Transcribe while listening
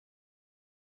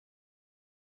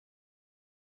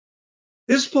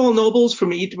This is Paul Nobles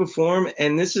from Eat to Perform,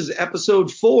 and this is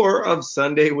episode 4 of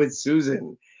Sunday with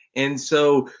Susan. And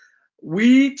so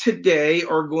we today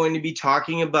are going to be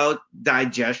talking about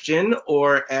digestion,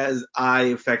 or as I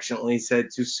affectionately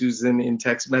said to Susan in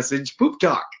text message, poop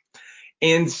talk.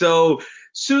 And so,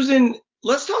 Susan,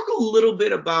 let's talk a little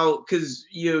bit about because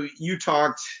you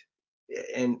talked,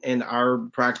 and our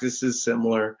practice is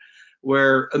similar,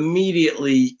 where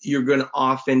immediately you're going to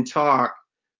often talk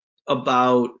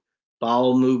about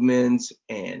bowel movements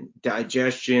and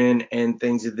digestion and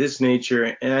things of this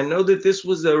nature. And I know that this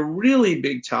was a really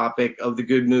big topic of the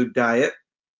Good Mood Diet.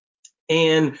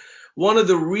 And one of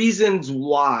the reasons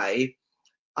why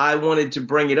I wanted to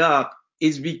bring it up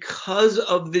is because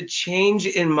of the change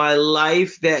in my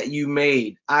life that you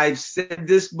made. I've said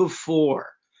this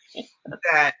before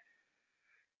that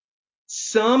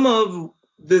some of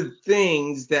the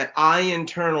things that I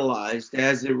internalized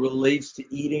as it relates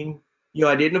to eating,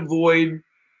 I didn't avoid,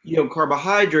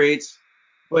 carbohydrates,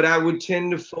 but I would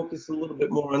tend to focus a little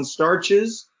bit more on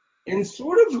starches and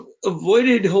sort of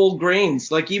avoided whole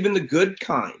grains, like even the good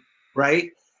kind, right?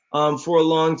 For a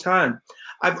long time.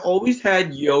 I've always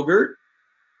had yogurt.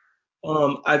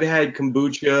 I've had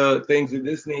kombucha, things of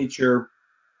this nature,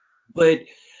 but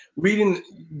reading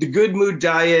the Good Mood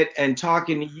Diet and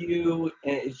talking to you,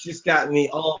 and it's just got me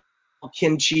all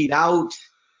kimchied out,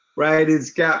 right?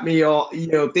 It's got me all,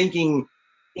 thinking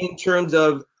in terms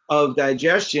of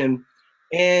digestion.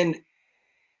 And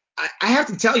I have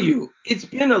to tell you, it's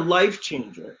been a life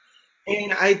changer.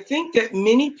 And I think that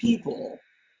many people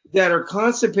that are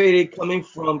constipated coming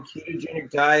from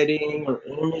ketogenic dieting or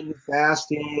intermittent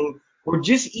fasting or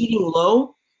just eating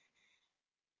low,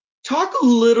 talk a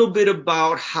little bit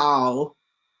about how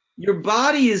your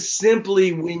body is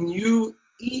simply, when you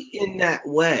eat in that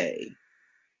way,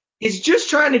 it's just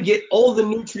trying to get all the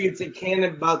nutrients it can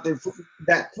about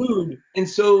that food. And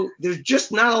so there's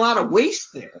just not a lot of waste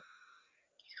there.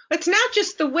 It's not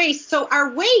just the waste. So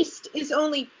our waste is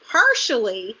only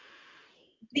partially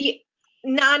the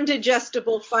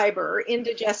non-digestible fiber,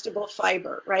 indigestible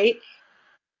fiber, right?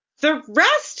 The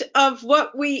rest of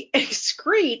what we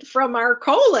excrete from our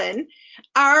colon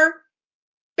are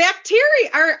bacteria,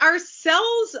 are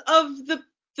cells of the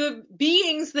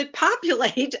beings that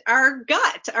populate our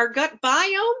gut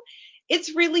biome.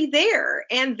 It's really there,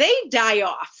 and they die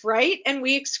off, right? And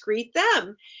we excrete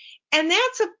them. And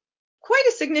that's a quite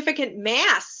a significant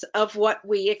mass of what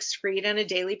we excrete on a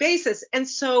daily basis. And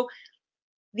so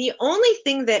the only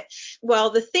thing that, well,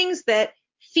 the things that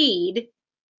feed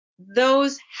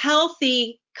those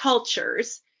healthy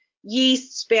cultures,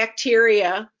 yeasts,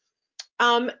 bacteria,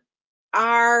 um,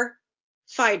 are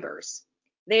fibers.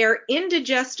 They are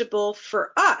indigestible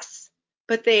for us,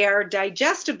 but they are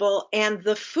digestible and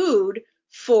the food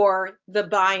for the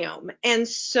biome. And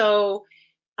so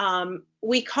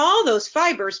we call those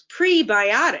fibers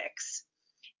prebiotics,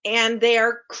 and they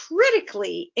are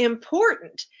critically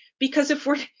important because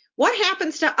what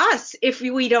happens to us if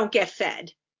we don't get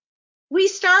fed? We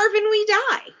starve and we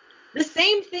die. The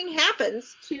same thing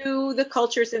happens to the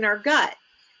cultures in our gut.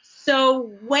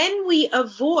 So when we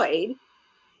avoid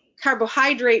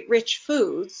carbohydrate rich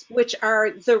foods, which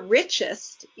are the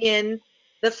richest in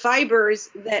the fibers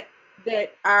that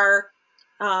are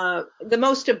the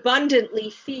most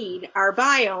abundantly feed our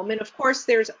biome. And of course,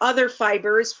 there's other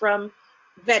fibers from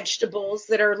vegetables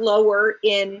that are lower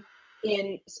in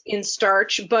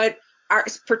starch, but are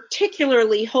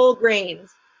particularly whole grains,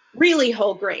 really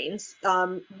whole grains.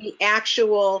 The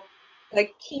actual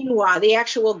like quinoa, the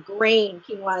actual grain,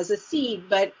 quinoa is a seed,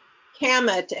 but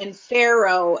kamut and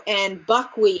farro and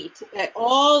buckwheat,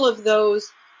 all of those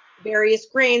various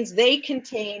grains, they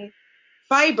contain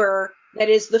fiber that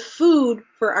is the food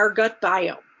for our gut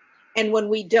biome. And when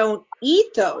we don't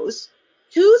eat those,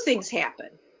 two things happen.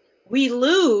 We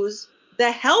lose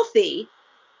the healthy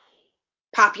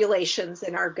populations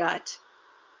in our gut,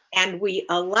 and we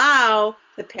allow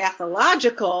the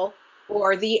pathological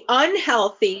or the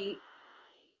unhealthy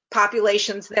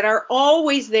populations that are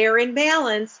always there in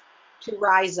balance to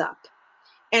rise up.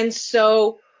 And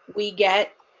so we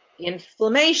get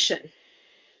inflammation,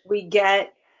 we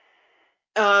get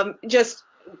just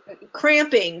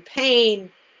cramping,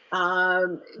 pain,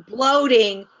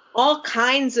 bloating, all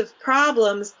kinds of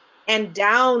problems. And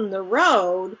down the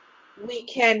road, we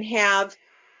can have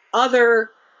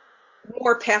other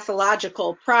more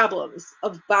pathological problems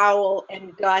of bowel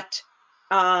and gut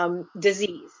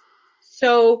disease.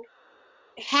 So,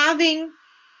 having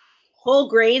whole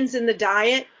grains in the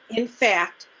diet, in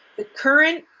fact, the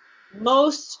current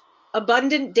most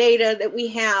abundant data that we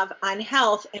have on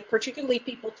health, and particularly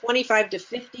people 25 to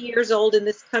 50 years old in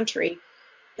this country,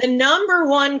 The number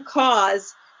one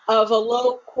cause of a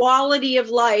low quality of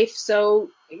life, so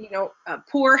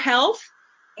poor health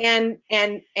and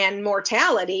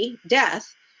mortality,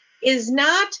 death, is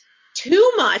not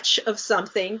too much of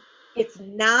something. It's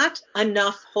not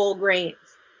enough whole grains.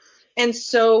 And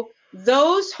so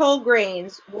those whole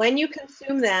grains, when you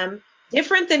consume them,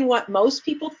 different than what most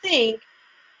people think,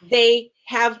 they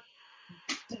have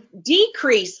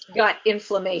decreased gut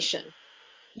inflammation.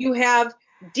 You have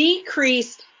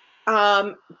decreased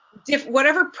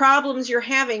whatever problems you're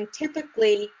having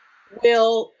typically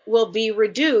will be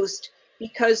reduced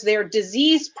because they're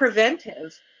disease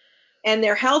preventive and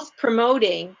they're health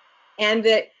promoting. And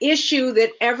the issue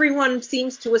that everyone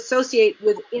seems to associate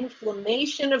with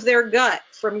inflammation of their gut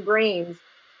from grains,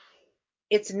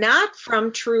 it's not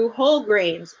from true whole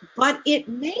grains, but it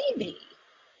may be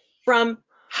from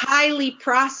highly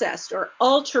processed or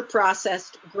ultra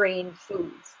processed grain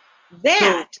foods.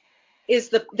 So,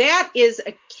 That is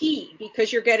a key,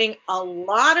 because you're getting a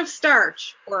lot of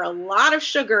starch or a lot of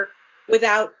sugar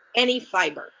without any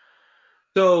fiber.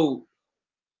 so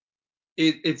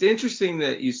it's interesting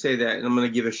that you say that, and I'm going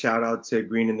to give a shout out to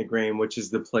Green in the Grain, which is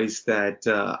the place that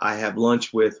I have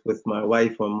lunch with my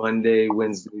wife on Monday,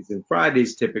 Wednesdays, and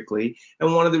Fridays typically.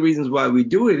 And one of the reasons why we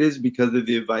do it is because of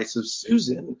the advice of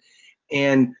Susan.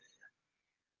 And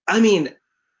I mean,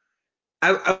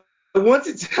 I want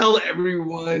to tell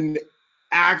everyone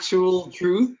actual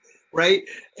truth, right?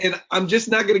 And I'm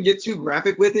just not going to get too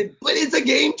graphic with it, but it's a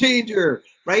game changer,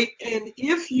 right? And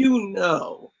if you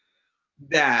know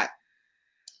that,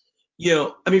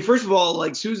 I mean, first of all,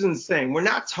 like Susan's saying, we're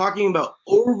not talking about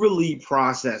overly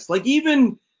processed. Like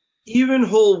even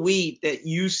whole wheat that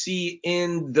you see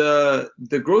in the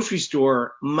grocery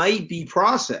store might be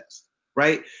processed,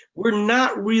 right? We're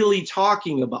not really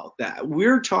talking about that.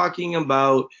 We're talking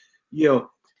about,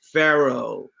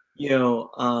 farro,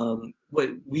 what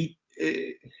we,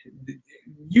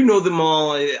 them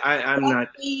all. I'm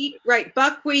not. Buckwheat, right?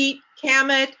 Buckwheat,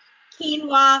 kamut,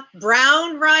 quinoa,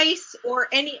 brown rice, or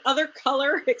any other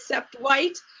color except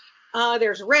white.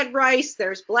 There's red rice.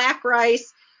 There's black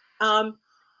rice.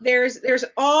 There's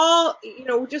all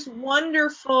just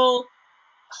wonderful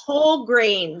whole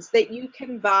grains that you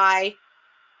can buy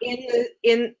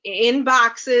in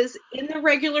boxes in the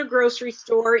regular grocery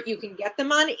store. You can get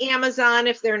them on Amazon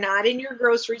if they're not in your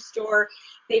grocery store.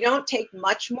 They don't take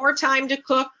much more time to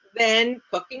cook than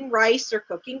cooking rice or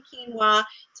cooking quinoa.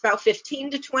 It's about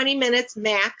 15 to 20 minutes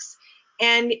max.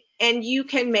 And you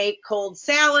can make cold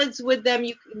salads with them.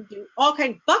 You can do all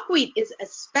kinds. Buckwheat is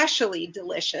especially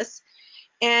delicious.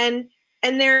 And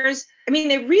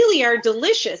they really are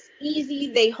delicious,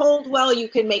 easy, they hold well. You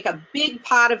can make a big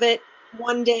pot of it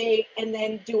one day and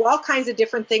then do all kinds of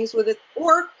different things with it,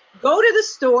 or go to the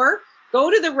store,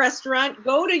 go to the restaurant,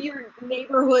 go to your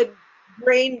neighborhood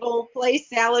grain bowl place,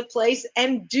 salad place,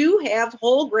 and do have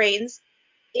whole grains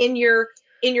in your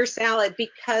salad,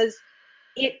 because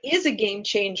it is a game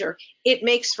changer. It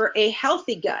makes for a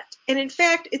healthy gut. And in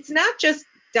fact, it's not just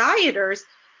dieters.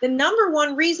 The number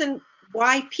one reason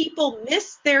why people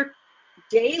miss their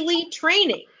daily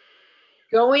training,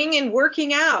 going and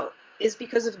working out, is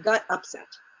because of gut upset.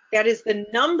 That is the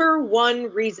number one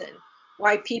reason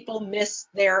why people miss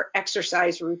their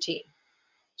exercise routine.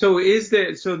 So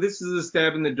this is a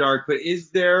stab in the dark, but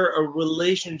is there a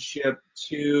relationship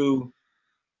to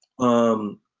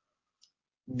um,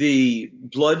 the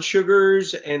blood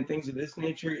sugars and things of this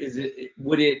nature?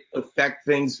 Would it affect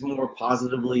things more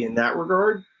positively in that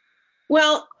regard?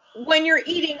 Well, when you're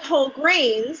eating whole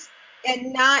grains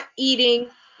and not eating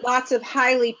lots of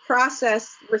highly processed,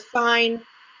 refined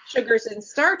sugars and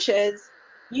starches,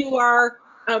 you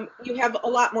have a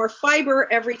lot more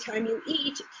fiber every time you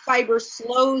eat. Fiber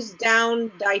slows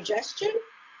down digestion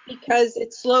because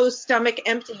it slows stomach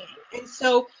emptying. And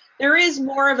so there is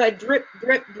more of a drip,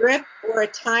 drip, drip, or a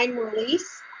time release,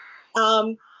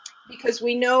 um, because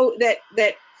we know that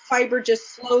fiber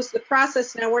just slows the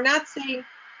process. Now, we're not saying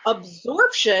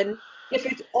absorption if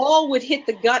it all would hit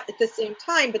the gut at the same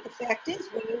time, but the fact is,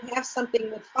 when you have something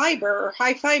with fiber or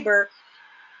high fiber,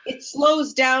 it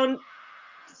slows down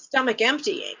stomach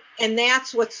emptying, and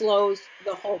that's what slows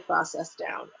the whole process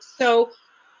down. So,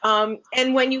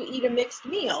 and when you eat a mixed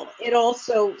meal, it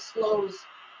also slows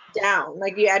down.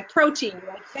 Like, you add protein, you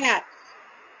add fat.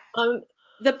 Um,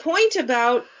 the point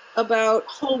about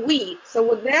whole wheat.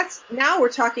 So that's, now we're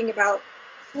talking about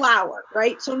flour,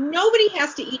 right? So nobody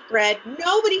has to eat bread.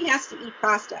 Nobody has to eat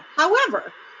pasta.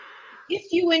 However,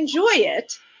 if you enjoy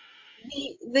it,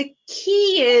 the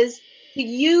key is to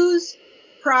use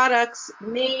products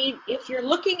made, if you're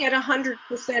looking at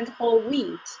 100% whole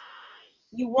wheat,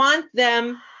 you want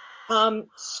them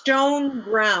stone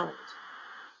ground.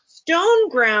 Stone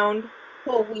ground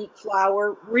whole wheat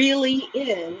flour really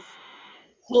is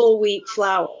whole wheat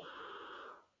flour.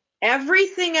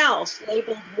 Everything else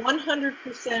labeled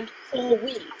 100% whole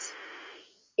wheat,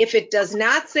 if it does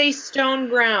not say stone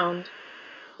ground,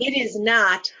 it is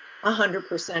not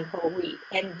 100% whole wheat.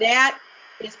 And that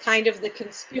is kind of the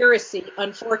conspiracy,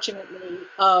 unfortunately,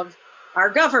 of our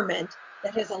government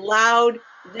that has allowed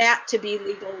that to be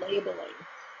legal labeling.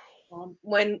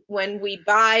 When we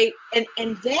buy, and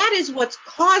that is what's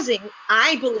causing,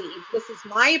 I believe, this is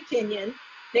my opinion,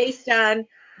 based on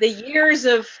the years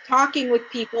of talking with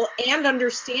people and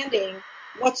understanding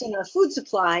what's in our food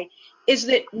supply, is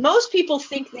that most people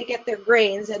think they get their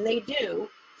grains, and they do,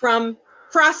 from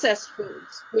processed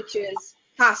foods, which is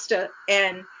pasta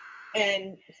and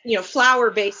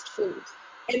flour-based foods.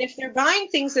 And if they're buying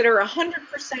things that are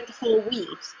 100% whole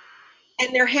wheat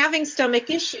and they're having stomach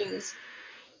issues,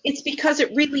 it's because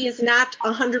it really is not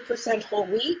 100% whole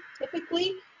wheat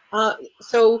typically.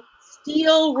 So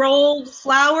steel rolled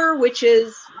flour, which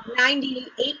is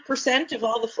 98% of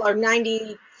all the flour,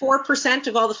 94%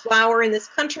 of all the flour in this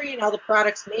country and all the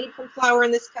products made from flour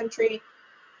in this country,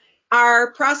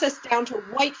 are processed down to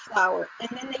white flour, and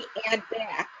then they add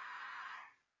back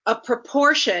a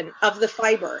proportion of the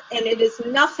fiber, and it is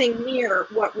nothing near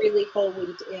what really whole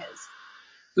wheat is.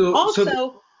 So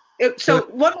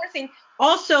one more thing.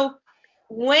 Also,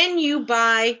 when you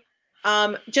buy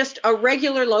just a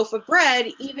regular loaf of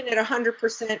bread, even at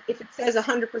 100%, if it says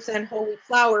 100% whole wheat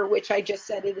flour, which I just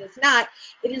said it is not,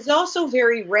 it is also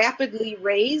very rapidly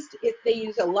raised. They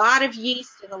use a lot of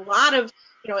yeast and a lot of,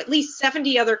 at least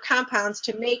 70 other compounds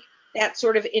to make that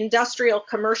sort of industrial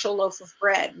commercial loaf of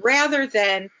bread, rather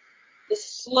than the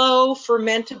slow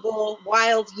fermentable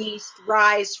wild yeast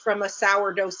rise from a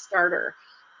sourdough starter.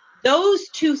 Those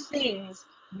two things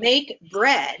make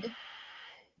bread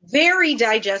very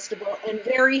digestible and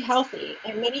very healthy.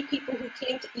 And many people who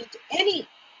can't eat any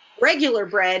regular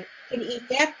bread can eat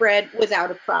that bread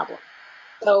without a problem.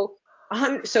 So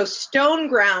stone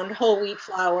ground whole wheat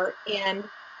flour and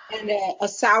a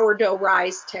sourdough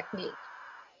rise technique.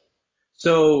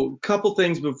 So a couple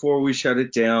things before we shut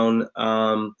it down.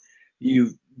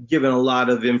 You've given a lot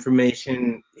of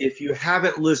information. If you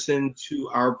haven't listened to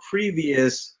our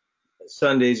previous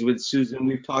Sundays with Susan,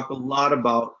 we've talked a lot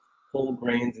about whole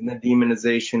grains and the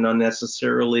demonization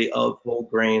unnecessarily of whole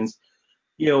grains.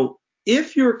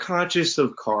 If you're conscious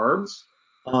of carbs,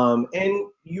 and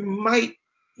you might,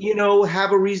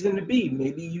 have a reason to be,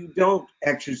 maybe you don't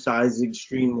exercise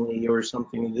extremely or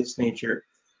something of this nature.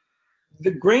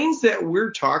 The grains that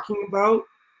we're talking about,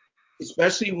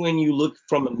 especially when you look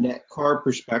from a net carb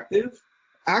perspective,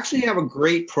 actually have a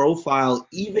great profile,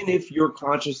 even if you're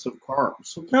conscious of carbs.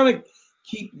 So kind of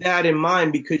keep that in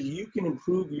mind, because you can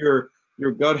improve your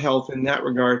gut health in that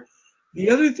regard. The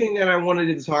other thing that I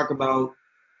wanted to talk about,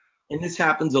 and this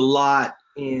happens a lot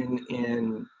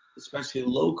in especially the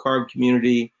low carb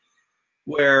community,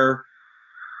 where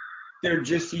they're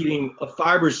just eating a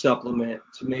fiber supplement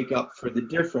to make up for the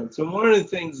difference. And one of the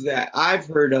things that I've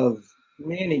heard of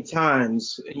many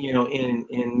times,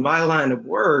 in my line of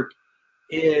work,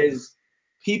 is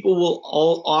people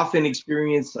will often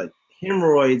experience like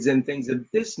hemorrhoids and things of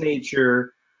this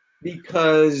nature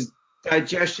because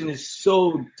digestion is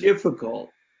so difficult.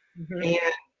 Mm-hmm.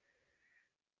 And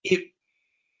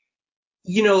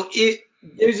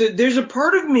there's a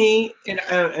part of me,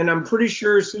 and I'm pretty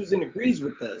sure Susan agrees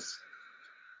with this.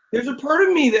 There's a part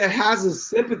of me that has a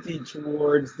sympathy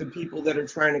towards the people that are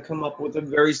trying to come up with a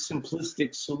very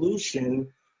simplistic solution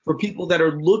for people that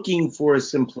are looking for a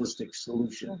simplistic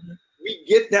solution. Mm-hmm. We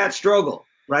get that struggle,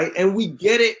 right? And we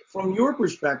get it from your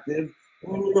perspective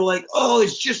when you're like, oh,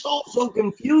 it's just all so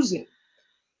confusing.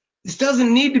 This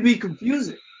doesn't need to be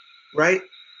confusing, right?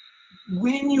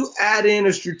 When you add in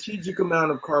a strategic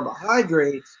amount of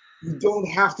carbohydrates, you don't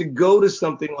have to go to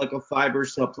something like a fiber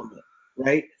supplement,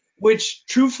 right? Which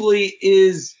truthfully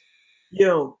is,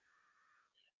 can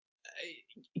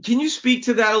you speak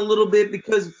to that a little bit?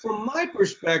 Because from my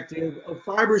perspective, a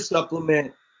fiber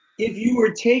supplement, if you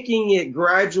were taking it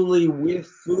gradually with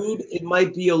food, it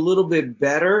might be a little bit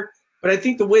better. But I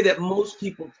think the way that most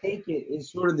people take it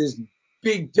is sort of this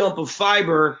big dump of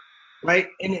fiber, right?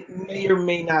 And it may or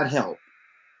may not help.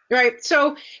 Right.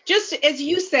 So just as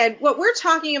you said, what we're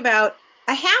talking about,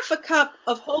 a half a cup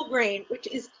of whole grain, which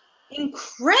is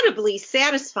incredibly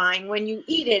satisfying when you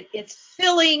eat it. It's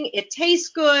filling, it tastes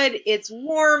good, it's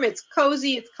warm, it's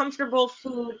cozy, it's comfortable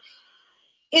food.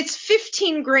 It's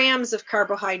 15 grams of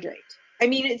carbohydrate. I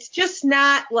mean, it's just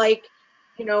not like,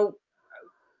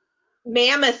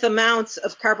 mammoth amounts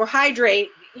of carbohydrate,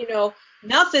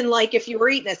 nothing like if you were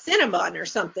eating a Cinnabon or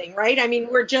something, right? I mean,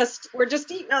 we're just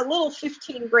eating a little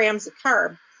 15 grams of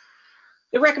carb.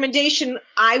 The recommendation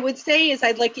I would say is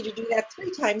I'd like you to do that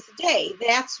 3 times a day.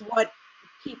 That's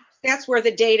where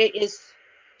the data is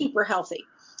super healthy.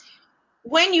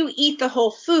 When you eat the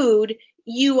whole food,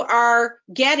 you are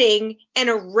getting an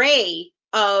array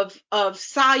of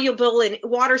soluble and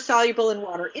water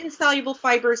insoluble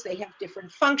fibers. They have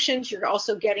different functions. You're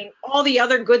also getting all the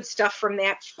other good stuff from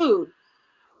that food.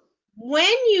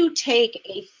 When you take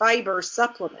a fiber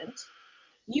supplement,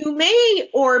 you may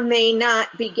or may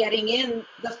not be getting in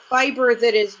the fiber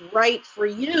that is right for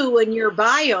you and your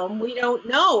biome. We don't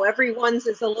know. Everyone's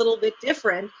is a little bit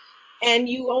different. And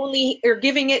you only are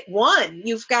giving it one.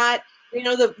 You've got,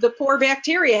 the poor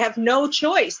bacteria have no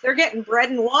choice. They're getting bread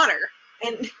and water.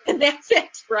 And that's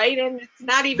it, right? And it's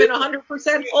not even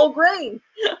 100% whole grain.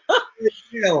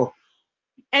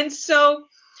 And so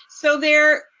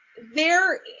they're,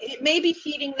 it may be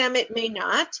feeding them, it may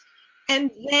not. And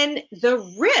then the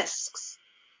risks,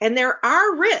 and there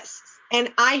are risks,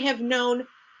 and I have known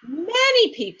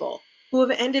many people who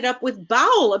have ended up with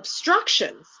bowel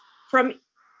obstructions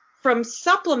from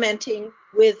supplementing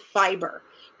with fiber,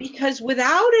 because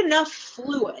without enough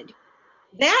fluid,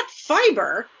 that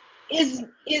fiber is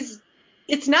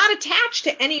it's not attached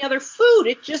to any other food.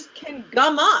 It just can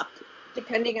gum up,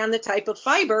 depending on the type of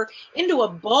fiber, into a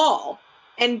ball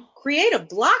and create a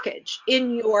blockage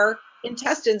in your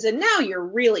intestines, and now you're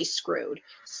really screwed.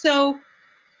 So,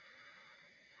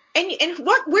 and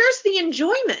where's the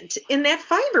enjoyment in that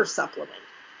fiber supplement?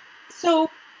 So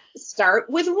start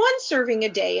with 1 serving a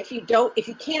day. If you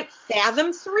can't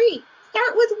fathom 3,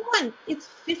 start with 1. It's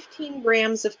 15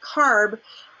 grams of carb.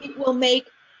 It will make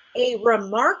a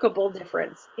remarkable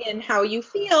difference in how you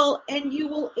feel, and you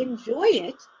will enjoy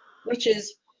it,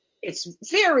 it's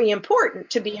very important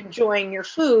to be enjoying your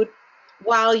food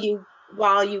while you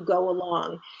go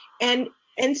along. And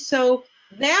so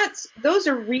those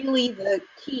are really the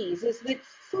keys, is that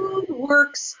food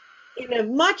works in a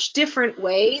much different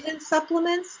way than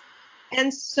supplements.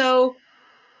 And so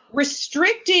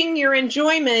restricting your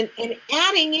enjoyment and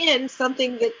adding in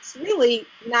something that's really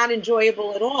not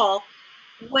enjoyable at all,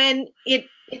 when it's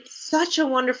such a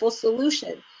wonderful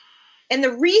solution. And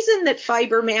the reason that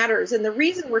fiber matters, and the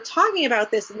reason we're talking about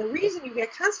this, and the reason you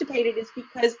get constipated, is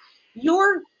because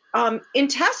your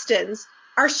intestines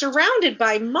are surrounded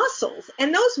by muscles,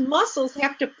 and those muscles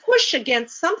have to push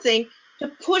against something to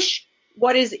push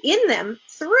what is in them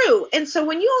through. And so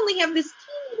when you only have this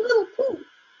teeny little poop,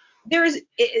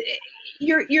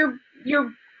 your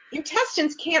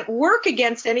intestines can't work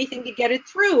against anything to get it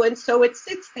through, and so it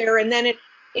sits there, and then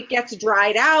it gets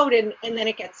dried out, and then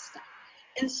it gets stuck.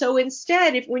 And so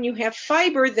instead, when you have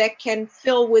fiber that can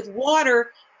fill with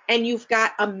water and you've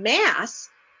got a mass,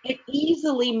 it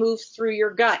easily moves through your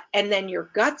gut, and then your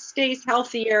gut stays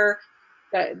healthier,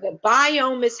 the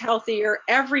biome is healthier,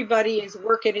 everybody is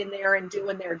working in there and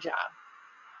doing their job.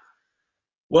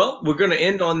 Well, we're going to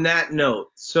end on that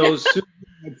note. So, Susan,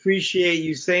 I appreciate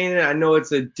you saying it. I know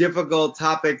it's a difficult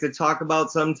topic to talk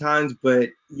about sometimes, but,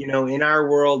 in our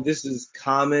world, this is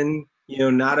common,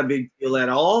 not a big deal at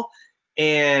all,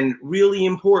 and really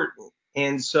important.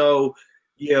 And so,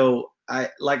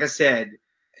 like I said,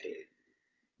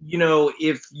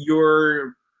 if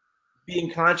you're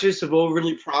being conscious of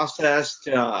overly processed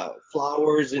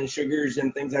flours and sugars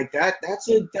and things like that, that's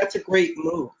a great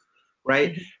move,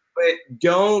 right? Mm-hmm. But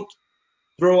don't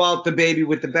throw out the baby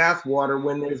with the bathwater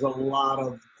when there's a lot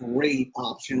of great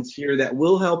options here that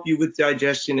will help you with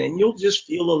digestion, and you'll just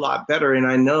feel a lot better. And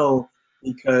I know,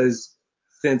 because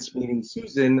since meeting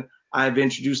Susan, I've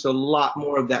introduced a lot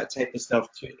more of that type of stuff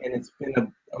too, and it's been a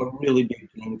really big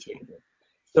game changer.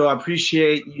 So I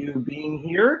appreciate you being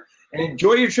here, and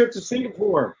enjoy your trip to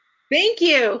Singapore. Thank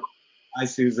you. Bye,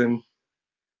 Susan.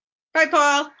 Bye,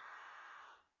 Paul.